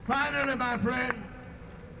morning, my friend,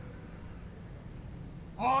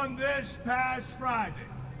 on this past Friday,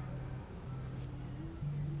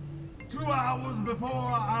 2 hours before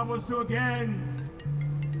I was to again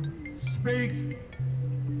speak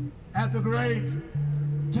at the great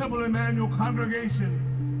Temple Emmanuel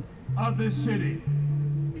congregation of this city,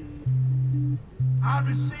 I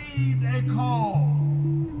received a call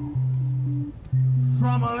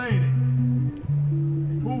from a lady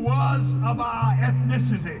who was of our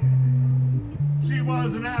ethnicity. She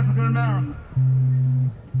was an African American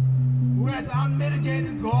who had the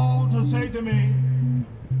unmitigated gall to say to me,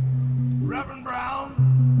 Reverend Brown,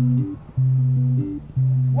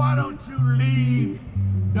 why don't you leave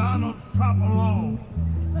Donald Trump alone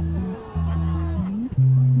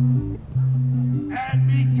and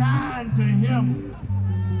be kind to him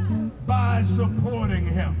by supporting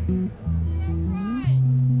him?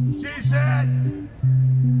 She said,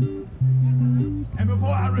 and before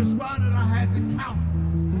I responded, I had to count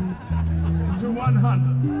to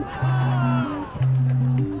 100.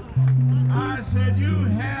 I said, you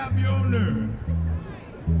have your nerve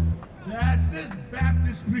to ask this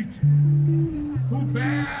Baptist preacher who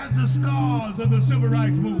bears the scars of the civil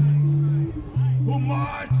rights movement, who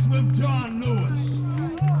marched with John Lewis,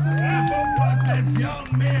 and both of us as young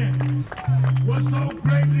men were so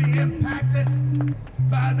greatly impacted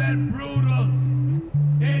by that brutal,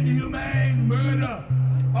 inhumane murder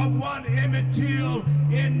of one Emmett Till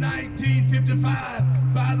in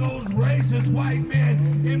 1955 by those racist white men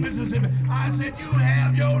in Mississippi. I said, you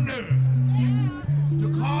have your nerve to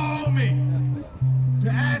call me, to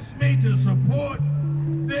ask me to support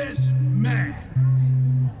this man.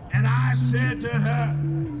 And I said to her,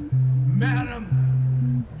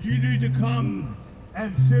 Madam, you need to come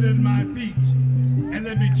and sit at my feet and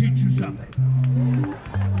let me teach you something.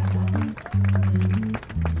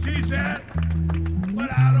 She said, but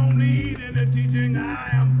I don't need any teaching. I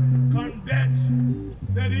am convinced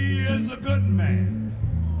that he is a good man.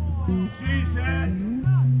 She said,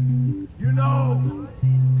 you know,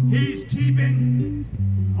 he's keeping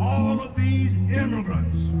all of these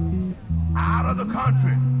immigrants out of the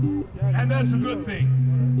country, and that's a good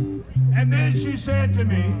thing. And then she said to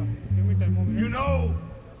me, you know,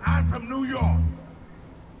 I'm from New York,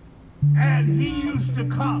 and he used to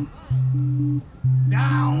come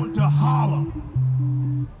down to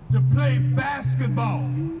Harlem to play basketball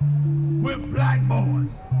with black boys.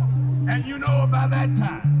 And you know, by that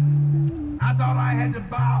time, I thought I had to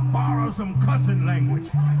borrow some cussing language.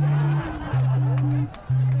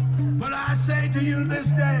 But I say to you this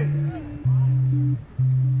day,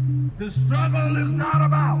 the struggle is not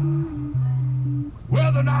about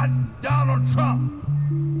whether or not Donald Trump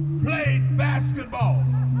played basketball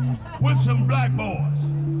with some black boys.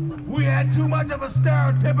 We had too much of a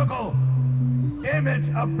stereotypical image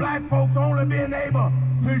of black folks only being able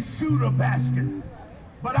to shoot a basket.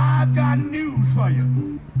 But I've got news for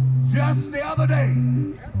you. Just the other day,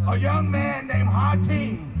 a young man named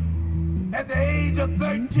Hatim, at the age of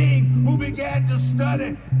 13, who began to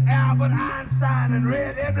study Albert Einstein and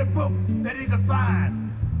read every book that he could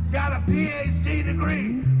find, got a PhD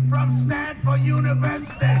degree from Stanford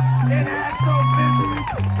University in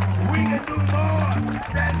astrophysics. We can do more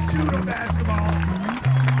than shoot a basketball.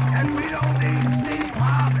 And we don't need Steve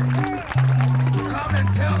Harvey to come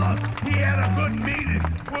and tell us he had a good meeting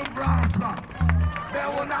with Donald Trump. There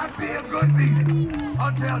will not be a good meeting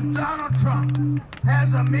until Donald Trump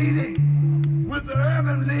has a meeting with the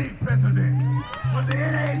Urban League president, with the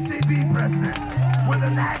NAACP president, with the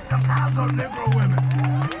National Council of Negro Women,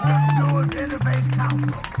 with Jewish Interfaith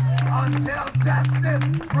Council, until justice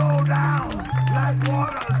roll down like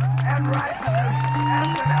waters and righteousness as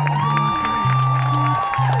the never grew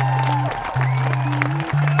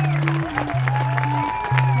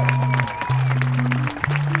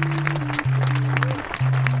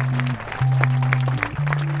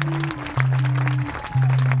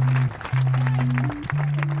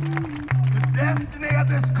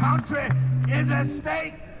tree. Is at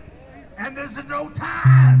stake, and this is no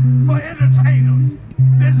time for entertainers.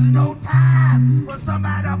 This is no time for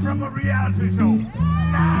somebody from a reality show.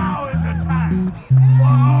 Now is the time for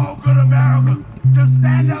all good Americans to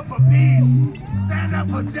stand up for peace, stand up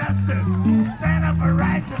for justice, stand up for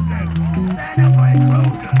righteousness, stand up for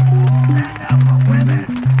inclusion, stand up for